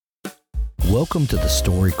Welcome to the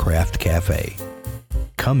Storycraft Cafe.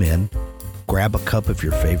 Come in, grab a cup of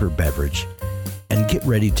your favorite beverage, and get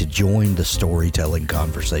ready to join the storytelling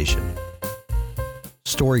conversation.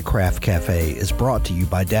 Storycraft Cafe is brought to you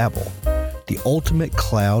by Dabble, the ultimate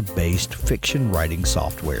cloud-based fiction writing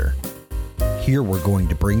software. Here we're going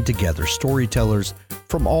to bring together storytellers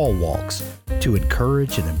from all walks to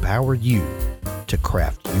encourage and empower you to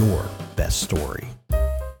craft your best story.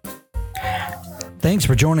 Thanks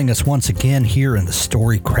for joining us once again here in the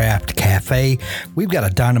Storycraft Cafe. We've got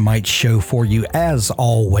a dynamite show for you as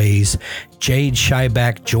always. Jade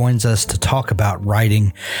Shyback joins us to talk about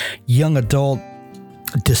writing young adult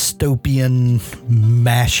dystopian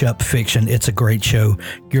mashup fiction. It's a great show.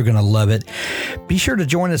 You're going to love it. Be sure to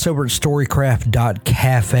join us over at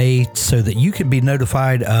storycraft.cafe so that you can be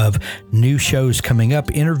notified of new shows coming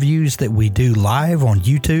up, interviews that we do live on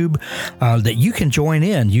YouTube, that you can join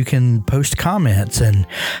in. You can post comments and,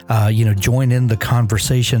 join in the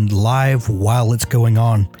conversation live while it's going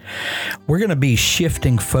on. We're going to be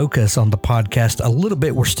shifting focus on the podcast a little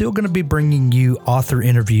bit. We're still going to be bringing you author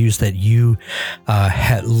interviews that you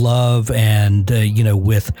love and,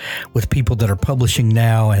 with people that are publishing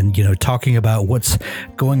now and, talking about what's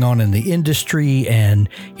going on in the industry and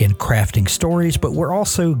in crafting stories. But we're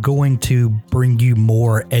also going to bring you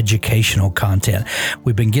more educational content.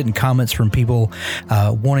 We've been getting comments from people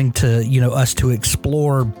wanting to, us to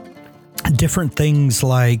explore different things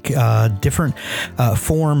like different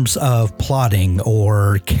forms of plotting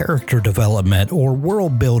or character development or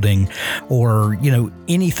world building or,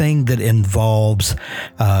 anything that involves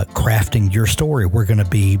crafting your story. We're going to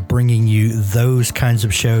be bringing you those kinds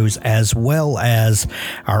of shows as well as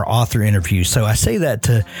our author interviews. So I say that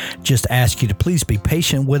to just ask you to please be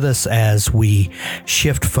patient with us as we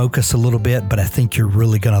shift focus a little bit, but I think you're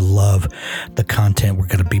really going to love the content we're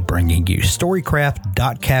going to be bringing you.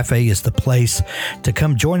 Storycraft.cafe is the place to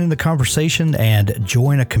come join in the conversation and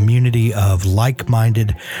join a community of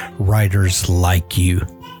like-minded writers like you.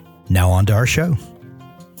 Now on to our show.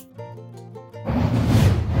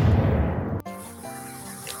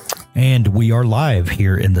 And we are live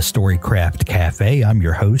here in the Storycraft Cafe. I'm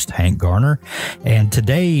your host, Hank Garner. And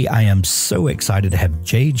today I am so excited to have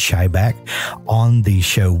Jade Shyback on the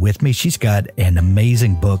show with me. She's got an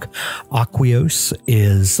amazing book. Aqueous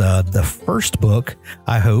is the first book,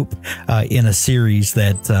 I hope, in a series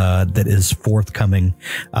that is forthcoming.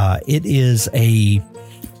 It is a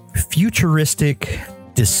futuristic,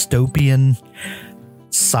 dystopian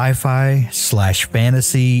sci-fi /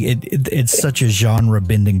 fantasy. It's such a genre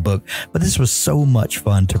bending book, but this was so much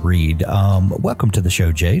fun to read. Welcome to the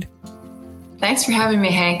show, Jade. Thanks for having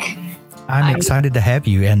me, Hank. I'm excited to have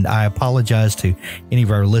you, and I apologize to any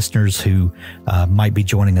of our listeners who might be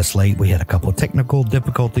joining us late. We had a couple of technical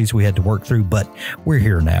difficulties we had to work through, but we're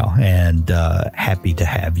here now and happy to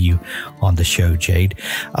have you on the show, Jade.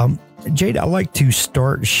 Jade, I like to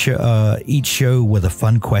start each show with a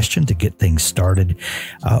fun question to get things started.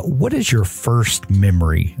 What is your first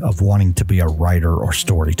memory of wanting to be a writer or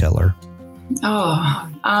storyteller? I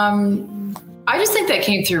just think that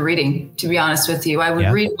came through reading, to be honest with you. I would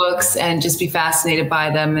read books and just be fascinated by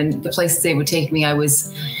them and the places they would take me. I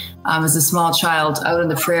was, as a small child, out in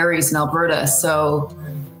the prairies in Alberta. So,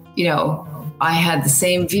 I had the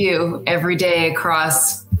same view every day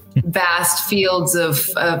across vast fields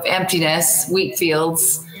of emptiness, wheat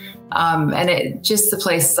fields. And the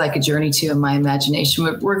place is like a journey to in my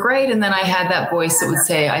imagination were great. And then I had that voice that would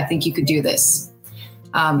say, I think you could do this.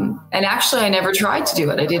 And actually I never tried to do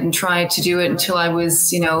it. I didn't try to do it until I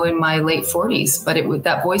was, in my late 40s, but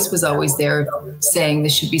that voice was always there saying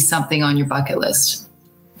this should be something on your bucket list.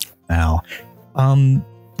 Now, I'm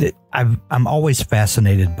always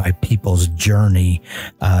fascinated by people's journey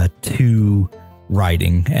to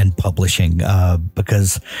writing and publishing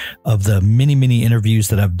because of the many interviews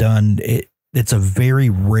that I've done. It's a very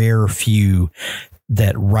rare few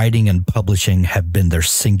that writing and publishing have been their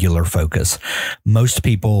singular focus. Most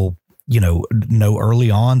people, know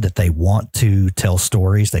early on that they want to tell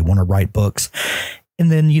stories, they want to write books.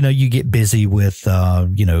 And then, you get busy with,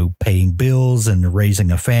 paying bills and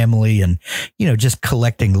raising a family and, just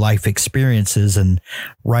collecting life experiences, and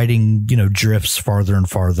writing, drifts farther and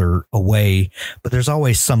farther away. But there's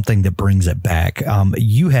always something that brings it back.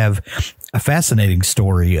 You have a fascinating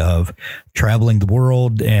story of traveling the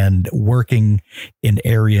world and working in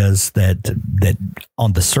areas that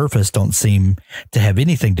on the surface don't seem to have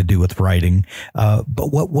anything to do with writing.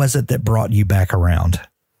 But what was it that brought you back around?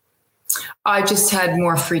 I just had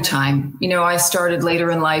more free time. I started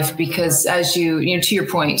later in life because as to your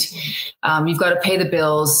point, you've got to pay the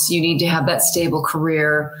bills. You need to have that stable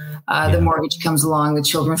career. The mortgage comes along, the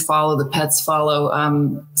children follow, the pets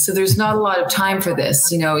follow. So there's not a lot of time for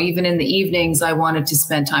this. Even in the evenings, I wanted to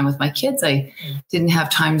spend time with my kids. I didn't have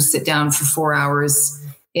time to sit down for 4 hours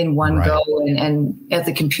in one go and at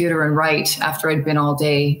the computer and write after I'd been all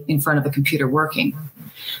day in front of a computer working.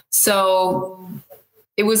 So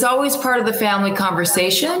it was always part of the family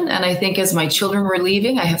conversation. And I think as my children were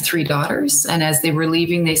leaving, I have 3 daughters. And as they were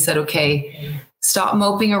leaving, they said, okay, stop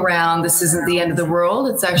moping around. This isn't the end of the world.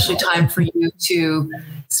 It's actually time for you to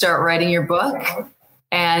start writing your book.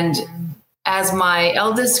 And as my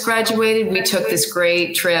eldest graduated, we took this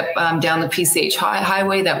great trip down the PCH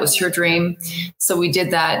highway. That was her dream. So we did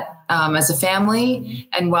that as a family.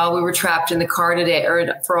 And while we were trapped in the car today,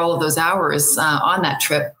 or for all of those hours on that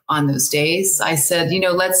trip, on those days, I said,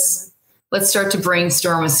 let's start to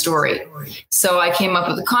brainstorm a story. So I came up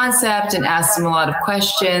with a concept and asked them a lot of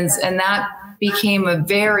questions. And that became a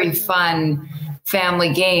very fun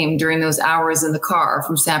family game during those hours in the car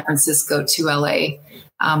from San Francisco to LA,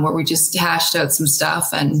 where we just hashed out some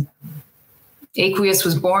stuff and Aqueous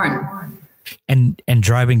was born. And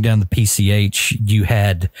driving down the PCH, you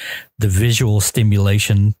had the visual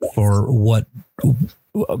stimulation for what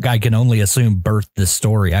I can only assume birthed this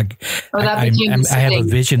story. I have a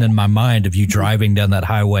vision in my mind of you driving down that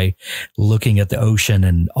highway, looking at the ocean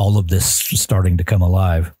and all of this starting to come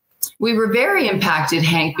alive. We were very impacted,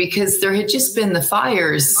 Hank, because there had just been the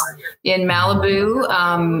fires in Malibu.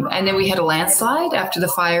 And then we had a landslide after the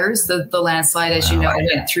fires. The landslide, as you know,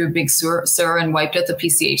 went through Big Sur and wiped out the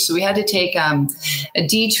PCH. So we had to take a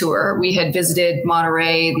detour. We had visited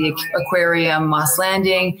Monterey, the aquarium, Moss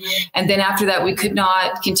Landing. And then after that, we could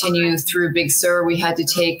not continue through Big Sur. We had to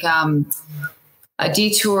take a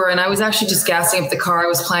detour. And I was actually just gassing up the car. I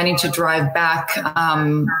was planning to drive back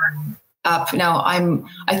up. Now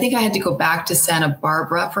I think I had to go back to Santa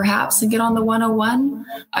Barbara perhaps and get on the 101.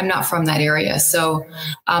 I'm not from that area. So,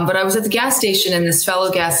 but I was at the gas station and this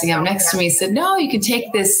fellow gassing up next to me said, no, you can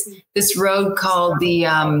take this road called the,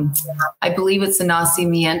 I believe it's the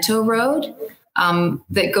Nacimiento Road,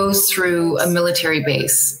 that goes through a military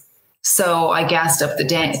base. So I gassed up the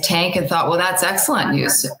tank and thought, well, that's excellent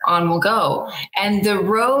news. On we'll go. And the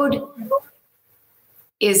road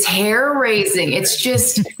is hair raising. It's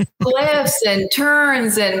just cliffs and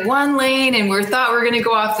turns and one lane. And we thought we were going to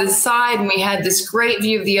go off the side. And we had this great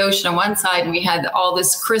view of the ocean on one side. And we had all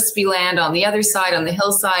this crispy land on the other side, on the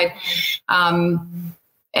hillside. And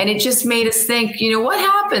it just made us think, what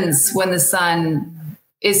happens when the sun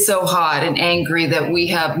is so hot and angry that we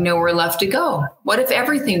have nowhere left to go? What if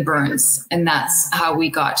everything burns? And that's how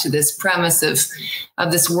we got to this premise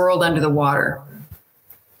of this world under the water.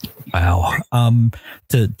 Wow.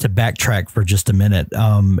 To backtrack for just a minute,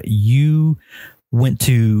 you went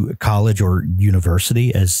to college or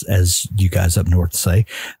university, as you guys up north say,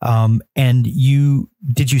 and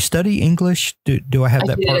did you study English? Do I have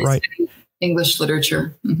that part right? English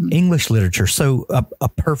literature. Mm-hmm. English literature. So a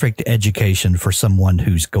perfect education for someone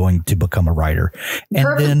who's going to become a writer. And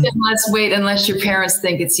perfect, then unless your parents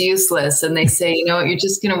think it's useless and they say, you're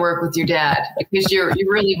just going to work with your dad because you're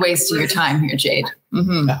really wasting your time here, Jade.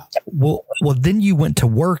 Mm-hmm. Well, then you went to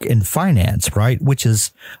work in finance, right? Which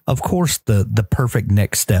is, of course, the perfect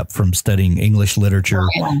next step from studying English literature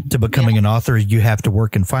to becoming an author. You have to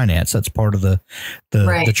work in finance. That's part of the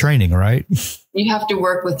training, right? You have to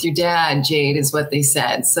work with your dad, Jade, is what they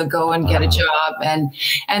said. So go and get a job. And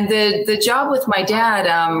the job with my dad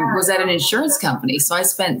was at an insurance company. So I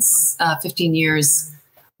spent 15 years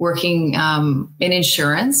working in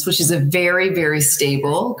insurance, which is a very, very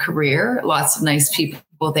stable career. Lots of nice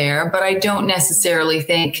people there. But I don't necessarily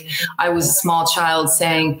think I was a small child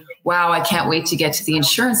saying, wow, I can't wait to get to the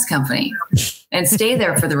insurance company and stay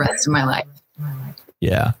there for the rest of my life.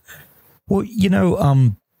 Yeah. Well,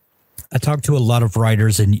 I talk to a lot of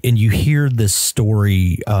writers and you hear this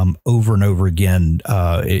story over and over again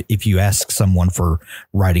if you ask someone for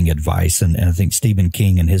writing advice. And I think Stephen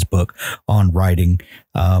King in his book on writing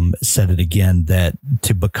said it again, that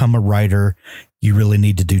to become a writer, you really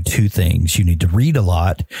need to do two things. You need to read a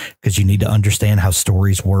lot because you need to understand how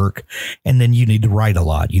stories work. And then you need to write a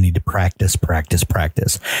lot. You need to practice.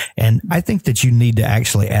 And I think that you need to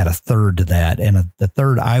actually add a third to that. And the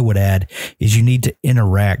third I would add is you need to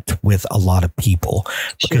interact with a lot of people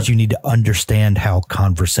because you need to understand how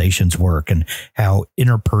conversations work and how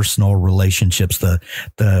interpersonal relationships, the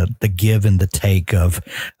give and the take of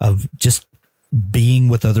just being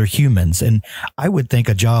with other humans. And I would think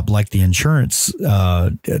a job like the insurance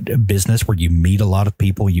business, where you meet a lot of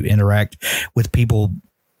people, you interact with people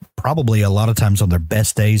probably a lot of times on their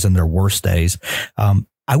best days and their worst days.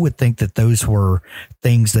 I would think that those were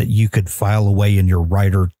things that you could file away in your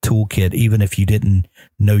writer toolkit, even if you didn't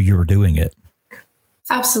know you were doing it.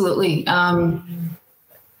 Absolutely.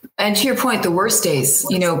 And to your point, the worst days,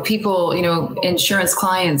 people, insurance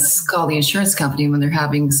clients call the insurance company when they're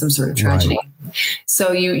having some sort of tragedy. Right.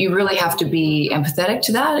 So you really have to be empathetic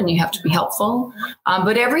to that, and you have to be helpful.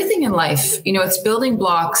 But everything in life, it's building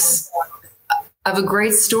blocks of a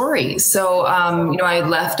great story. So, I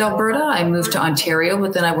left Alberta, I moved to Ontario,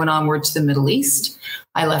 but then I went onward to the Middle East.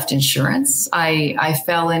 I left insurance. I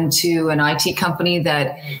fell into an IT company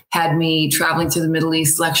that had me traveling through the Middle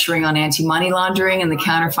East, lecturing on anti-money laundering and the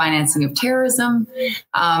counter-financing of terrorism.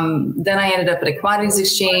 Then I ended up at a commodities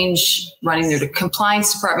exchange, running their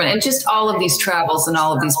compliance department, and just all of these travels and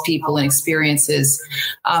all of these people and experiences.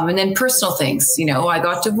 And then personal things, I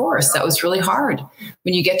got divorced. That was really hard.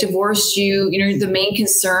 When you get divorced, the main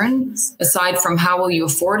concern, aside from how will you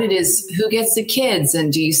afford it, is who gets the kids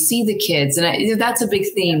and do you see the kids? And that's a big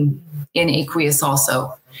theme in Aqueous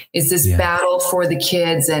also, is this battle for the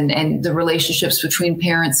kids and the relationships between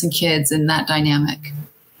parents and kids and that dynamic.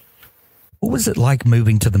 What was it like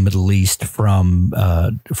moving to the Middle East from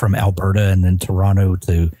Alberta and then Toronto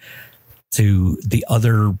to the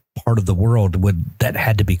other part of the world? That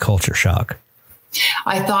had to be culture shock?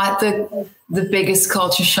 I thought that the biggest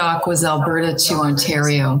culture shock was Alberta to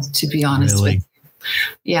Ontario, to be honest with you.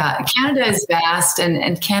 Yeah, Canada is vast,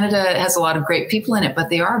 and Canada has a lot of great people in it, but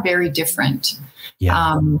they are very different.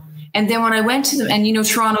 Yeah. And then when I went to them, and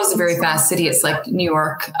Toronto is a very fast city. It's like New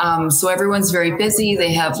York. So everyone's very busy.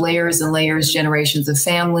 They have layers and layers, generations of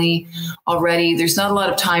family already. There's not a lot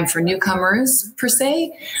of time for newcomers per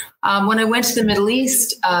se. When I went to the Middle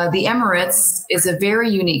East, the Emirates is a very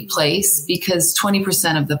unique place because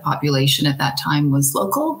 20% of the population at that time was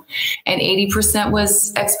local and 80%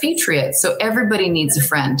 was expatriate. So everybody needs a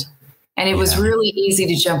friend. And it was really easy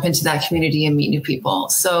to jump into that community and meet new people.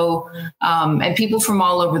 So, and people from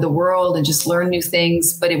all over the world, and just learn new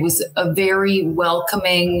things. But it was a very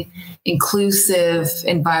welcoming, inclusive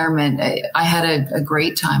environment. I had a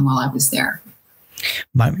great time while I was there.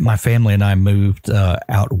 My family and I moved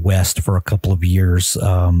out west for a couple of years,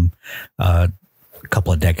 a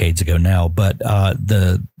couple of decades ago now. But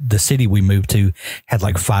the city we moved to had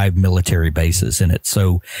like 5 military bases in it.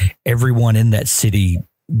 So everyone in that city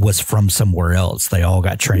was from somewhere else. They all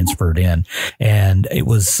got transferred in, and it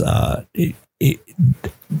was a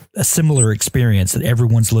similar experience that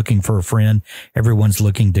everyone's looking for a friend. Everyone's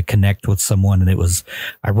looking to connect with someone. And it was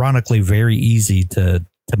ironically very easy to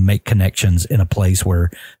make connections in a place where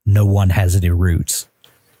no one has any roots.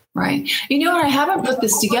 Right. And I haven't put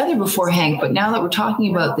this together before, Hank, but now that we're talking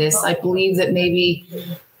about this, I believe that maybe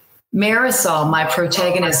Marisol, my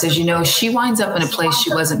protagonist, as you know, she winds up in a place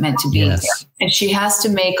she wasn't meant to be. Yes. And she has to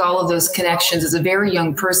make all of those connections as a very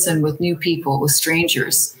young person with new people, with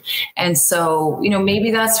strangers. And so, maybe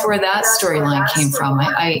that's where that storyline came from.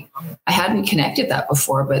 I hadn't connected that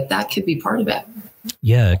before, but that could be part of it.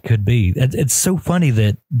 Yeah, it could be. It's so funny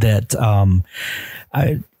that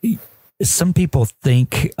some people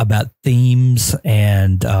think about themes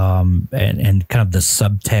and kind of the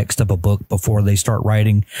subtext of a book before they start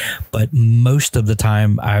writing, but most of the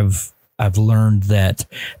time I've learned that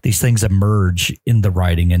these things emerge in the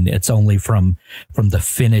writing, and it's only from the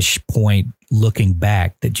finish point looking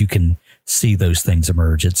back that you can see those things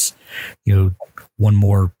emerge. It's one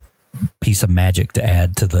more piece of magic to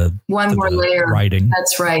add to the layer writing.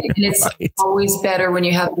 That's right. And it's always better when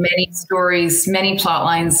you have many stories, many plot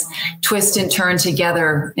lines twist and turn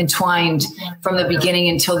together, entwined from the beginning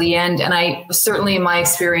until the end. And I certainly, in my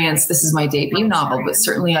experience, this is my debut novel, but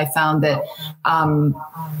certainly I found that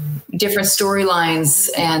different storylines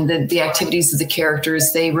and the activities of the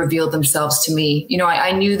characters, they revealed themselves to me.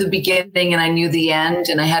 I knew the beginning and I knew the end,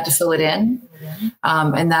 and I had to fill it in.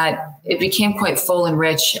 And that it became quite full and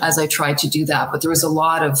rich as I tried to do that. But there was a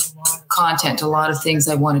lot of content, a lot of things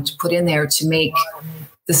I wanted to put in there to make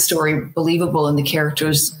the story believable and the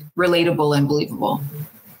characters relatable and believable.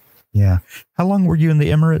 Yeah. How long were you in the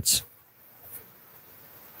Emirates?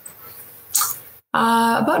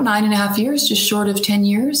 About 9.5 years, just short of 10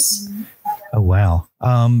 years. Oh, wow.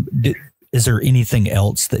 Is there anything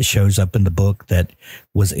else that shows up in the book that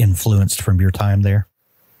was influenced from your time there?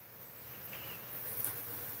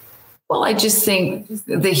 Well, I just think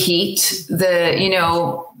the heat,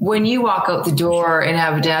 when you walk out the door in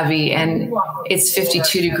Abu Dhabi and it's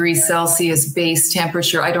 52 degrees Celsius base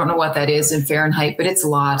temperature, I don't know what that is in Fahrenheit, but it's a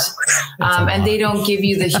lot. And they don't give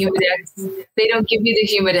you the Humidex. They don't give you the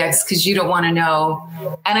Humidex because you don't want to know.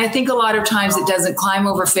 And I think a lot of times it doesn't climb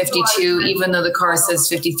over 52, even though the car says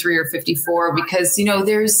 53 or 54, because,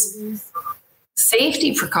 there's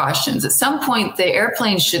safety precautions. At some point, the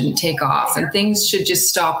airplane shouldn't take off and things should just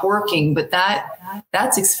stop working. But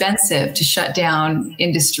that's expensive to shut down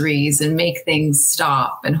industries and make things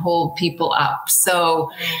stop and hold people up. So,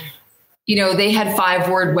 they had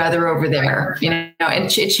 5-word weather over there, and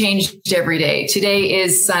it changed every day. Today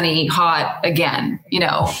is sunny, hot again,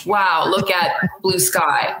 wow, look at blue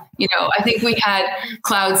sky. I think we had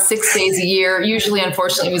clouds 6 days a year. Usually,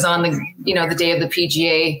 unfortunately, it was on the day of the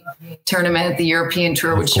PGA tournament. The European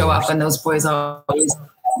Tour would show up and those boys always,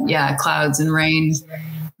 clouds and rain.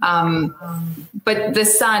 But the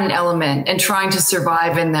sun element and trying to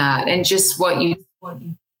survive in that and just what you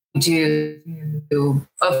do,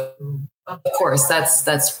 of course,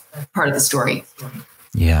 that's part of the story.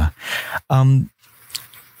 Yeah.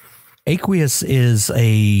 Aqueous is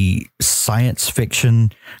a science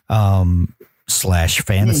fiction slash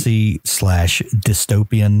fantasy slash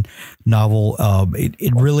dystopian novel.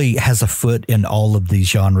 It really has a foot in all of these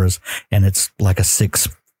genres, and it's like a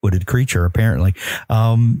 6-footed creature, apparently.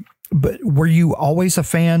 But were you always a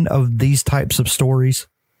fan of these types of stories?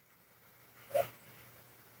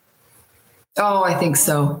 Oh, I think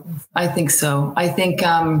so. I think,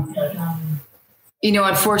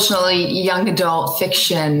 unfortunately, young adult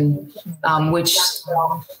fiction, which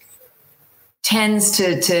tends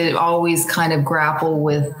to always kind of grapple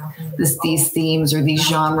with these themes or these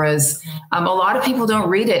genres. A lot of people don't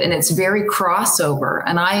read it, and it's very crossover.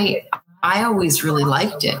 And I always really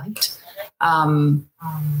liked it.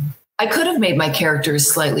 I could have made my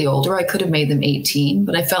characters slightly older. I could have made them 18,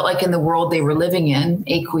 but I felt like in the world they were living in,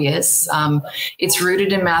 aqueous, it's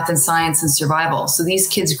rooted in math and science and survival. So these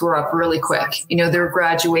kids grew up really quick. They're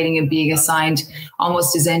graduating and being assigned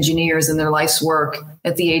almost as engineers in their life's work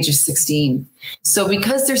at the age of 16. So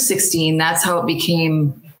because they're 16, that's how it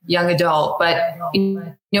became young adult. But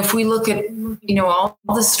if we look at all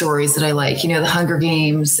the stories that I like, the Hunger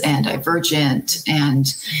Games and Divergent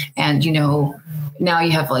and now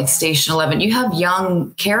you have like Station 11, you have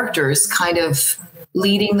young characters kind of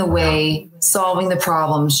leading the way, solving the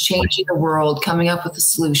problems, changing the world, coming up with the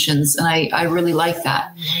solutions. And I really like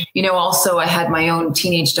that. Also I had my own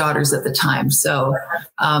teenage daughters at the time. So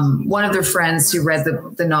one of their friends who read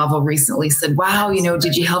the novel recently said, wow,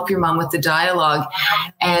 did you help your mom with the dialogue?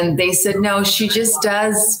 And they said, no, she just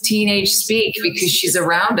does teenage speak because she's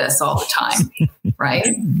around us all the time. Right.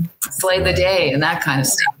 Slay the day and that kind of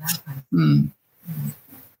stuff.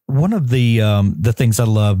 One of the things I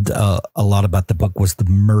loved a lot about the book was the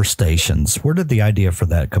MER stations. Where did the idea for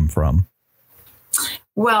that come from?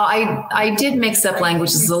 Well, I did mix up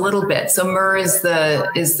languages a little bit. So MER is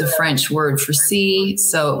the French word for sea.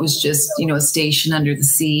 So it was just, a station under the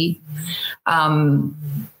sea. But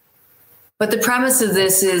the premise of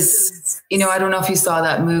this is, I don't know if you saw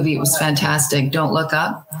that movie. It was fantastic. Don't Look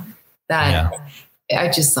Up. I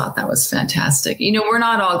just thought that was fantastic. We're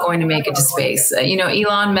not all going to make it to space.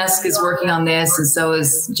 Elon Musk is working on this, and so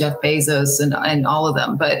is Jeff Bezos and all of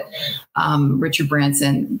them. But Richard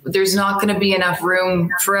Branson, there's not going to be enough room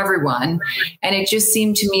for everyone. And it just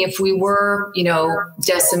seemed to me if we were,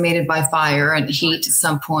 decimated by fire and heat at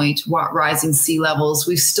some point, rising sea levels,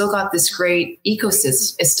 we've still got this great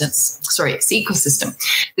ecosystem,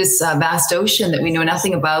 this vast ocean that we know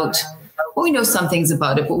nothing about. Well, we know some things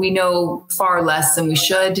about it, but we know far less than we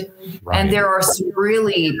should. Right. And there are some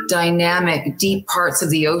really dynamic, deep parts of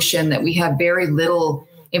the ocean that we have very little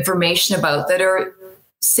information about that are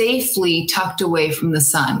safely tucked away from the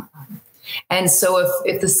sun. And so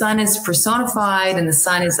if the sun is personified and the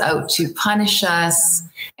sun is out to punish us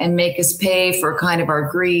and make us pay for kind of our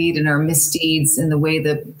greed and our misdeeds and the way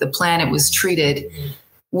the planet was treated,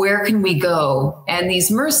 where can we go? And these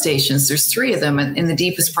MER stations, there's 3 of them in the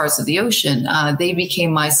deepest parts of the ocean. They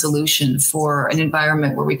became my solution for an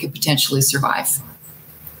environment where we could potentially survive.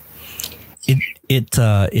 It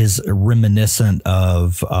is reminiscent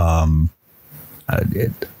of,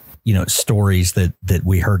 stories that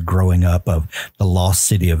we heard growing up of the lost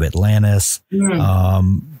city of Atlantis.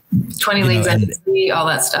 20 Leagues Under the Sea, all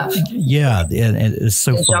that stuff. Yeah, and it's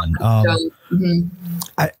so fun.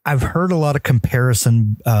 I've heard a lot of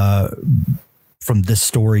comparison from this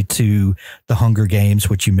story to the Hunger Games,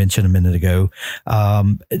 which you mentioned a minute ago.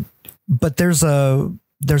 But there's a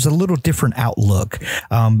little different outlook.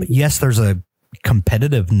 Yes, there's a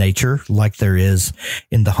competitive nature like there is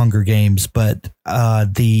in the Hunger Games, but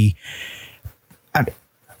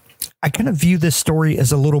I kind of view this story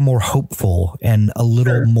as a little more hopeful and a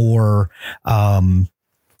little more.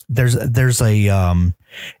 There's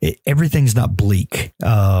everything's not bleak.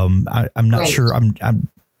 I'm not sure.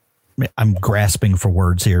 I'm grasping for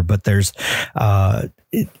words here, but there's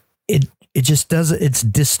it just does. It's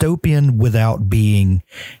dystopian without being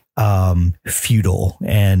feudal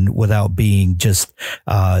and without being just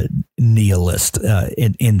nihilist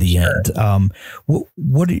in the end.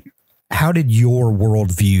 How did your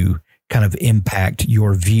worldview kind of impact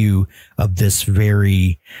your view of this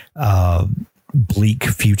very bleak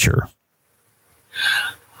future?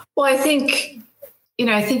 Well, I think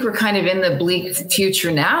we're kind of in the bleak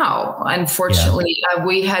future now. Unfortunately,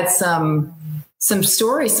 we had some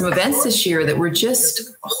stories, some events this year that were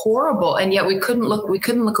just horrible, and yet we couldn't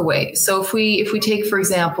look away. So if we take, for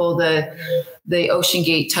example, the Ocean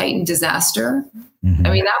Gate Titan disaster, I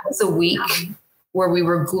mean, that was a week where we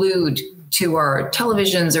were glued to our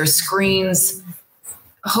televisions or screens,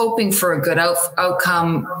 hoping for a good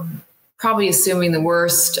outcome, probably assuming the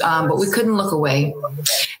worst, but we couldn't look away.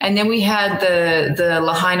 And then we had the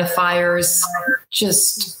Lahaina fires,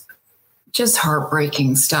 just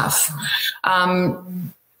heartbreaking stuff.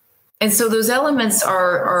 And so those elements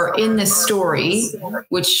are in this story,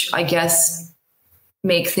 which I guess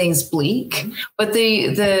make things bleak, but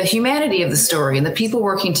the humanity of the story and the people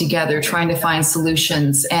working together, trying to find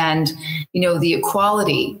solutions, and, the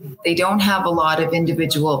equality. They don't have a lot of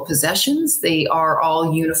individual possessions. They are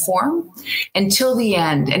all uniform until the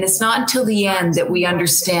end. And it's not until the end that we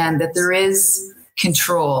understand that there is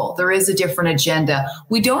control. There is a different agenda.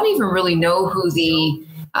 We don't even really know who the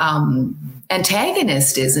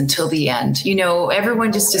antagonist is until the end.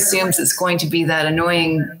 Everyone just assumes it's going to be that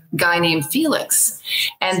annoying guy named Felix.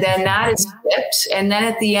 And then that is flipped. And then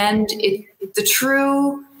at the end, the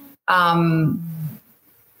true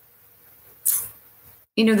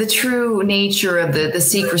nature of the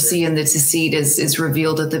secrecy and the deceit is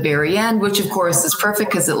revealed at the very end, which of course is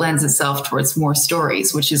perfect because it lends itself towards more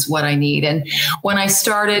stories, which is what I need. And when I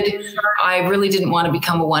started, I really didn't want to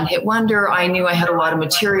become a one-hit wonder. I knew I had a lot of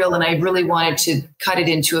material, and I really wanted to cut it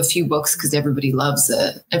into a few books because everybody loves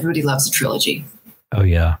a trilogy. Oh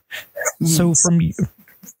yeah. So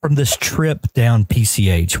from this trip down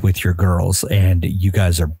PCH with your girls, and you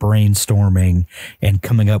guys are brainstorming and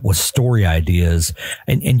coming up with story ideas,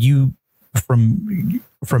 and you,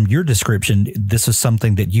 from your description, this is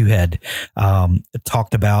something that you had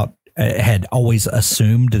talked about, had always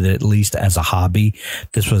assumed that at least as a hobby,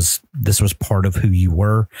 this was part of who you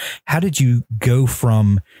were. How did you go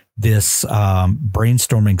from this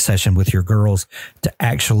brainstorming session with your girls to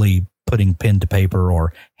actually putting pen to paper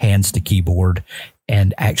or hands to keyboard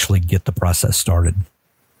and actually get the process started?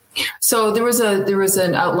 So there was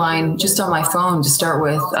an outline just on my phone to start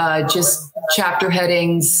with, just chapter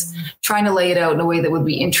headings, trying to lay it out in a way that would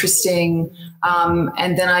be interesting.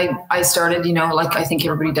 And then I started, like I think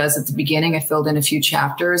everybody does at the beginning, I filled in a few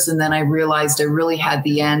chapters, and then I realized I really had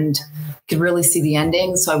the end, could really see the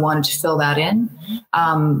ending. So I wanted to fill that in.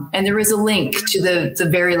 And there is a link to the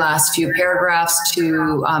very last few paragraphs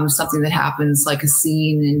to something that happens, like a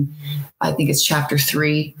scene in, I think it's chapter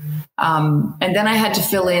 3. And then I had to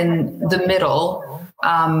fill in the middle.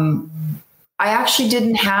 I actually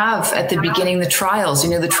didn't have at the beginning the trials.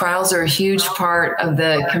 The trials are a huge part of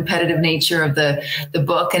the competitive nature of the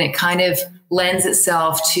book, and it kind of lends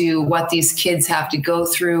itself to what these kids have to go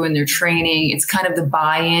through in their training. It's kind of the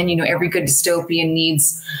buy-in. Every good dystopian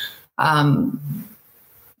needs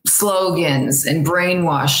slogans and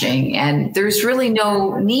brainwashing, and there's really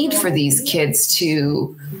no need for these kids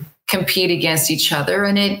to compete against each other,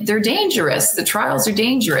 and they're dangerous. The trials are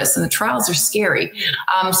dangerous, and the trials are scary.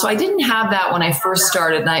 So I didn't have that when I first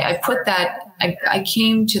started, and I put that. I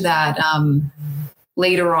came to that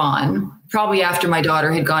later on, probably after my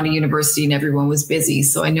daughter had gone to university and everyone was busy.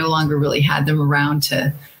 So I no longer really had them around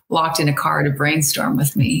locked in a car to brainstorm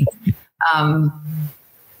with me.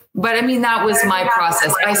 But I mean, that was my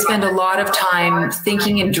process. I spend a lot of time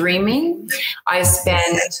thinking and dreaming. I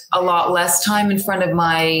spend a lot less time in front of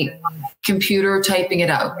my computer typing it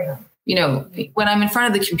out. When I'm in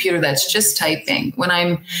front of the computer, that's just typing. When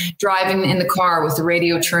I'm driving in the car with the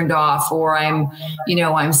radio turned off, or I'm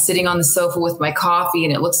sitting on the sofa with my coffee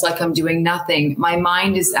and it looks like I'm doing nothing, my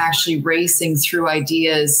mind is actually racing through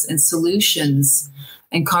ideas and solutions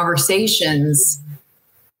and conversations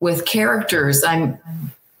with characters.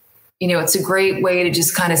 It's a great way to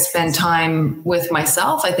just kind of spend time with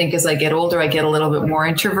myself. I think as I get older, I get a little bit more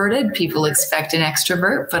introverted. People expect an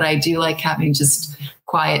extrovert, but I do like having just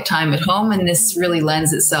quiet time at home. And this really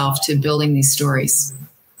lends itself to building these stories.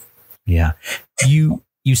 Yeah. You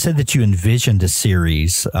said that you envisioned a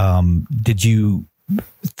series. Did you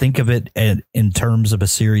think of it in terms of a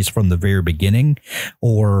series from the very beginning,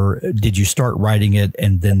 or did you start writing it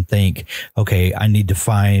and then think, okay, I need to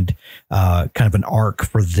find kind of an arc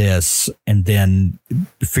for this, and then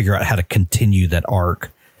figure out how to continue that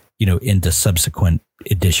arc, into subsequent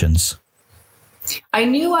editions? I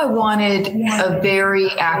knew I wanted a very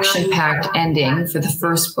action-packed ending for the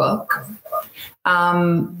first book.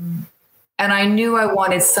 And I knew I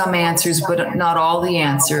wanted some answers, but not all the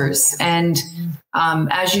answers. And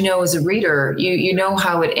as you know, as a reader, you know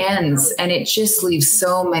how it ends, and it just leaves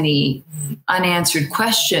so many unanswered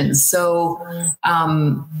questions. So,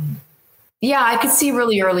 I could see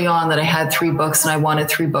really early on that I had 3 books and I wanted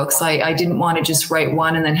 3 books. I didn't want to just write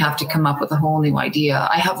one and then have to come up with a whole new idea.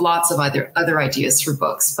 I have lots of other ideas for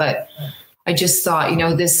books, but I just thought,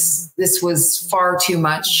 this was far too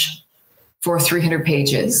much for 300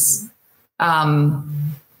 pages.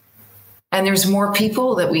 And there's more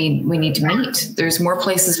people that we need to meet. There's more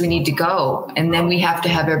places we need to go. And then we have to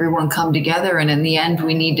have everyone come together. And in the end,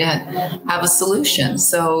 we need to have a solution.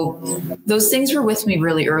 So those things were with me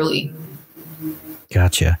really early.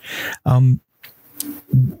 Gotcha.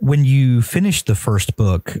 When you finished the first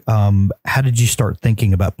book, how did you start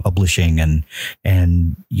thinking about publishing and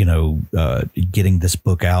getting this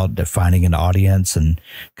book out, finding an audience, and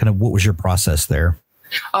kind of what was your process there?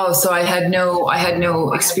 Oh, so I had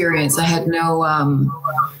no experience. I had no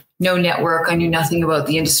network. I knew nothing about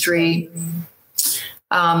the industry.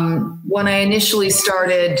 When I initially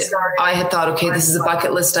started, I had thought, okay, this is a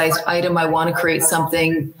bucket list item. I want to create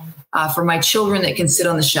something for my children that can sit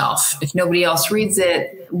on the shelf. If nobody else reads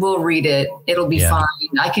it, we'll read it. It'll be fine.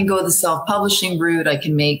 I can go the self-publishing route. I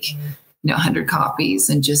can make 100 copies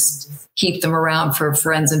and just keep them around for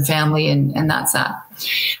friends and family, and that's that.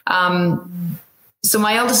 So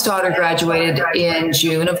my eldest daughter graduated in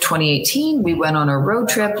June of 2018. We went on a road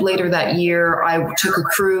trip later that year. I took a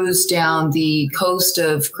cruise down the coast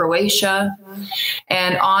of Croatia.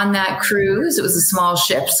 And on that cruise, it was a small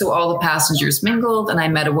ship, so all the passengers mingled, and I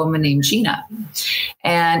met a woman named Gina.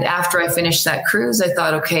 And after I finished that cruise, I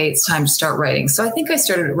thought, okay, it's time to start writing. So I think I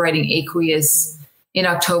started writing Aqueous in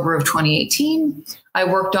October of 2018. I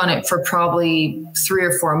worked on it for probably 3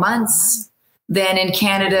 or 4 months. Then in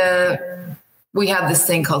Canada, we have this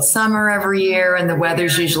thing called summer every year, and the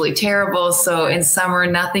weather's usually terrible. So in summer,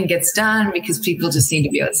 nothing gets done because people just need to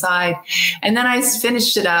be outside. And then I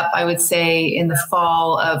finished it up, I would say, in the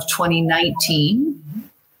fall of 2019.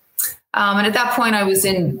 And at that point, I was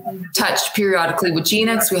in touch periodically with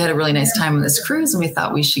Gina because we had a really nice time on this cruise and we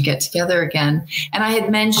thought we should get together again. And I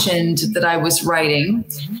had mentioned that I was writing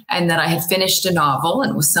and that I had finished a novel,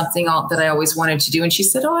 and it was something that I always wanted to do. And she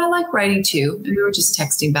said, oh, I like writing too. And we were just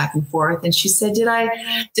texting back and forth. And she said, did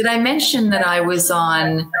I mention that I was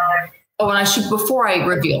on... Oh, and before I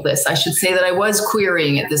reveal this, I should say that I was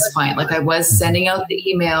querying at this point. Like I was sending out the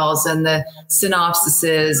emails and the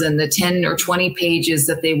synopsises and the 10 or 20 pages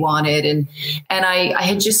that they wanted. And I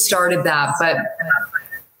had just started that, but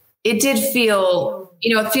it did feel,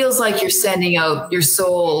 it feels like you're sending out your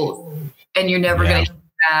soul and you're never going to get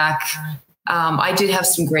back. I did have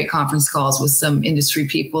some great conference calls with some industry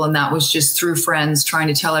people, and that was just through friends trying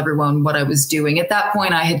to tell everyone what I was doing. At that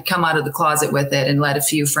point, I had come out of the closet with it and let a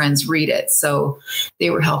few friends read it. So they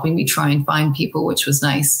were helping me try and find people, which was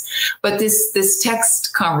nice. But this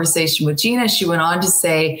text conversation with Gina, she went on to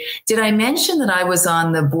say, did I mention that I was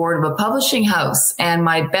on the board of a publishing house and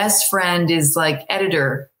my best friend is like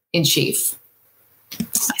editor-in-chief?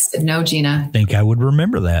 I said, no, Gina. I think I would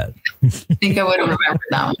remember that. I think I would have remembered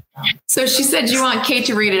that one. So she said, do you want Kate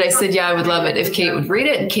to read it? I said, yeah, I would love it if Kate would read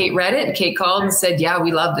it. And Kate read it. And Kate called and said, yeah,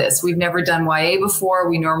 we love this. We've never done YA before.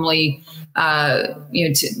 We normally,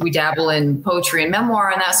 we dabble in poetry and memoir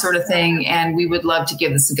and that sort of thing. And we would love to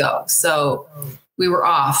give this a go. So we were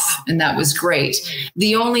off, and that was great.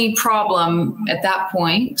 The only problem at that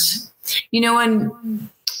point, and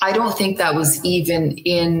I don't think that was even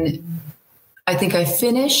in... I think I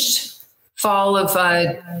finished fall of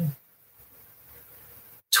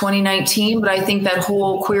 2019, but I think that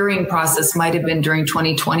whole querying process might have been during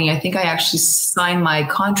 2020. I think I actually signed my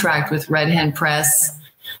contract with Red Hen Press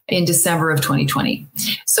in December of 2020.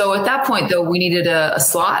 So at that point, though, we needed a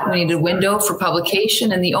slot, we needed a window for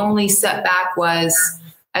publication. And the only setback was,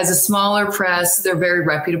 as a smaller press, they're very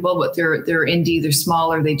reputable, but they're indie, they're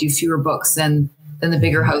smaller, they do fewer books than the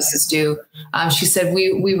bigger houses do. She said,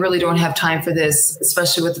 we really don't have time for this,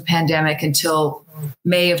 especially with the pandemic, until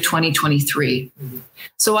May of 2023.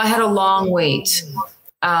 So I had a long wait.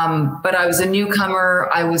 But I was a newcomer.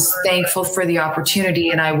 I was thankful for the opportunity,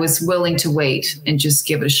 and I was willing to wait and just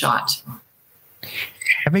give it a shot.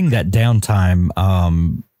 Having that downtime,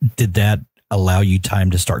 did that allow you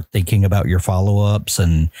time to start thinking about your follow-ups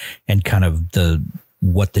and kind of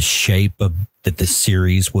what the shape of that the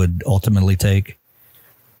series would ultimately take?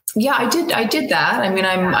 Yeah, I did that. I mean,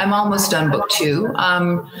 I'm almost done book 2.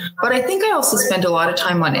 But I think I also spent a lot of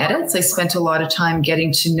time on edits. I spent a lot of time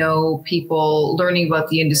getting to know people, learning about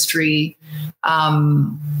the industry,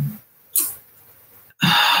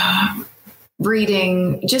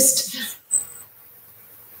 reading.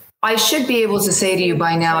 I should be able to say to you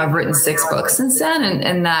by now, I've written 6 books since then,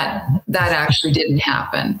 and that actually didn't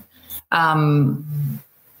happen.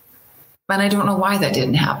 And I don't know why that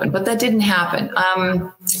didn't happen, but that didn't happen.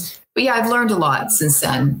 But yeah, I've learned a lot since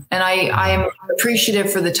then, and I am appreciative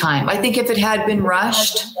for the time. I think if it had been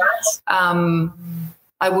rushed,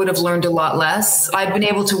 I would have learned a lot less. I've been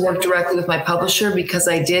able to work directly with my publisher because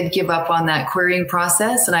I did give up on that querying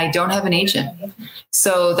process, and I don't have an agent.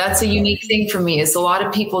 So that's a unique thing for me, is a lot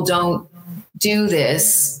of people don't do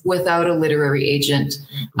this without a literary agent.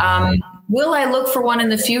 Will I look for one in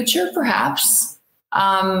the future? Perhaps.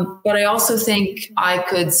 But I also think I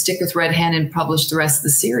could stick with Red Hen and publish the rest of the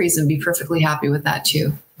series and be perfectly happy with that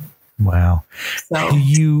too. Wow. So, do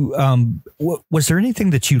you, was there anything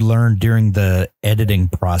that you learned during the editing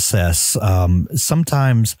process?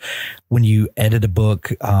 Sometimes when you edit a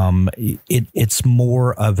book, it's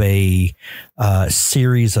more of a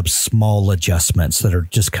series of small adjustments that are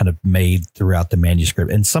just kind of made throughout the manuscript.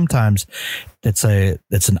 And sometimes it's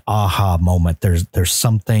an aha moment. There's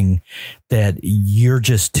something that you're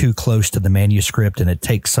just too close to the manuscript, and it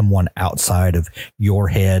takes someone outside of your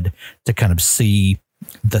head to kind of see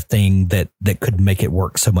the thing that could make it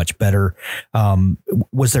work so much better.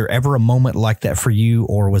 Was there ever a moment like that for you,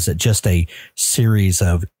 or was it just a series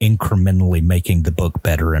of incrementally making the book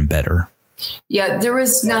better and better? Yeah, there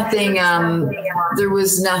was nothing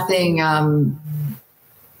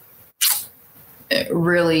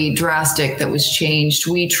really drastic that was changed.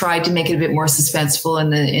 We tried to make it a bit more suspenseful in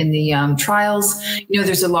the trials.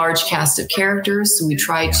 There's a large cast of characters, so we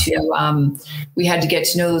tried to we had to get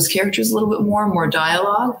to know those characters a little bit more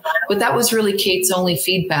dialogue. But that was really Kate's only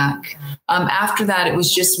feedback. After that, it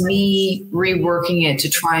was just me reworking it to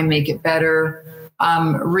try and make it better,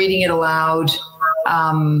 reading it aloud.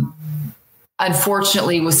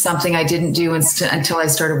 Unfortunately, was something I didn't do until I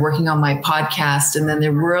started working on my podcast. And then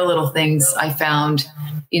there were little things I found,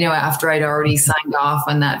 after I'd already signed off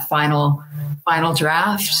on that final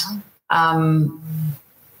draft.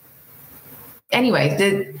 Anyway,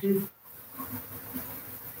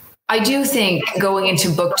 I do think going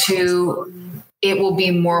into book 2, it will be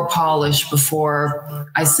more polished before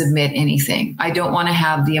I submit anything. I don't want to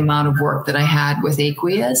have the amount of work that I had with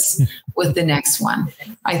Aqueous with the next one.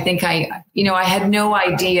 I think I had no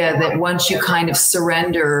idea that once you kind of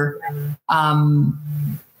surrender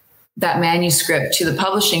that manuscript to the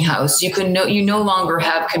publishing house, you no longer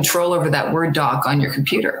have control over that Word doc on your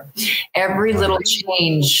computer. Every little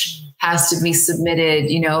change has to be submitted,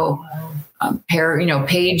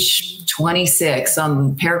 page 26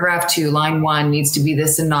 on paragraph 2, line 1 needs to be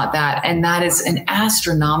this and not that. And that is an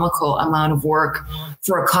astronomical amount of work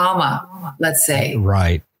for a comma, let's say.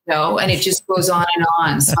 Right. And it just goes on and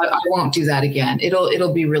on. So I won't do that again.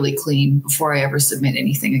 It'll be really clean before I ever submit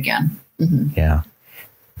anything again. Mm-hmm. Yeah.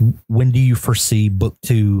 When do you foresee book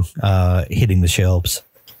 2 hitting the shelves?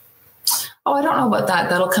 Oh, I don't know about that.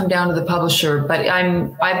 That'll come down to the publisher, but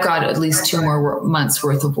I've got at least 2 more months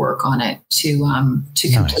worth of work on it to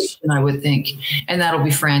completion, I would think, and that'll be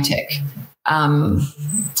frantic.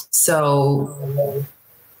 So,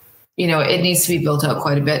 it needs to be built out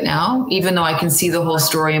quite a bit now. Even though I can see the whole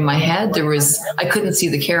story in my head, I couldn't see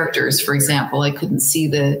the characters, for example. I couldn't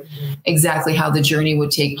see exactly how the journey would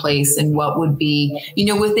take place and what would be,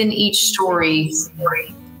 within each story.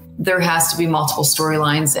 There has to be multiple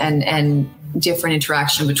storylines and different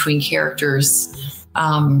interaction between characters.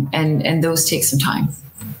 And those take some time.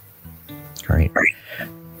 Great.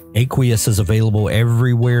 Aqueous is available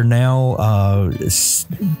everywhere now.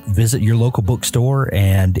 Visit your local bookstore,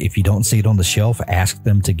 and if you don't see it on the shelf, ask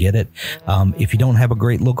them to get it. If you don't have a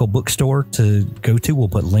great local bookstore to go to, we'll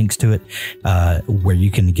put links to it where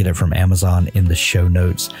you can get it from Amazon in the show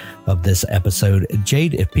notes of this episode.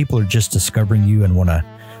 Jade, if people are just discovering you and want to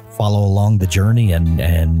follow along the journey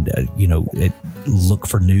and look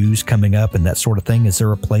for news coming up and that sort of thing, is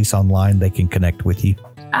there a place online they can connect with you?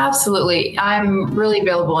 Absolutely. I'm really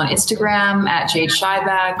available on Instagram at Jade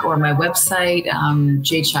Shyback, or my website,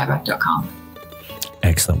 jadeshyback.com.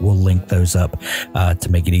 Excellent. We'll link those up to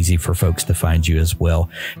make it easy for folks to find you as well.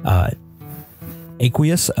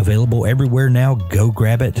 Aqueous, available everywhere now. Go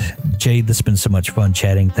grab it. Jade, this has been so much fun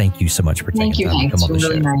chatting. Thank you so much for taking time to come on the show.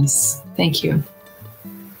 Really nice. Thank you.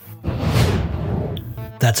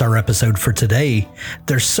 That's our episode for today.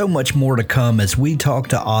 There's so much more to come as we talk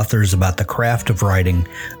to authors about the craft of writing,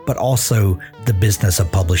 but also the business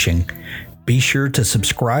of publishing. Be sure to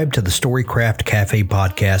subscribe to the Storycraft Cafe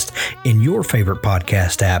podcast in your favorite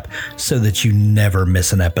podcast app so that you never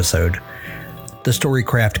miss an episode. The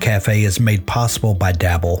Storycraft Cafe is made possible by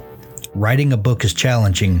Dabble. Writing a book is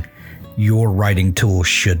challenging. Your writing tool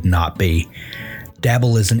should not be.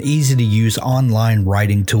 Dabble is an easy-to-use online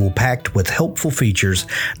writing tool packed with helpful features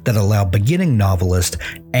that allow beginning novelists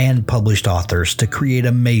and published authors to create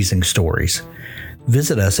amazing stories.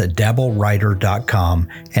 Visit us at dabblewriter.com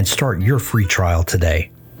and start your free trial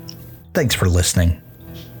today. Thanks for listening.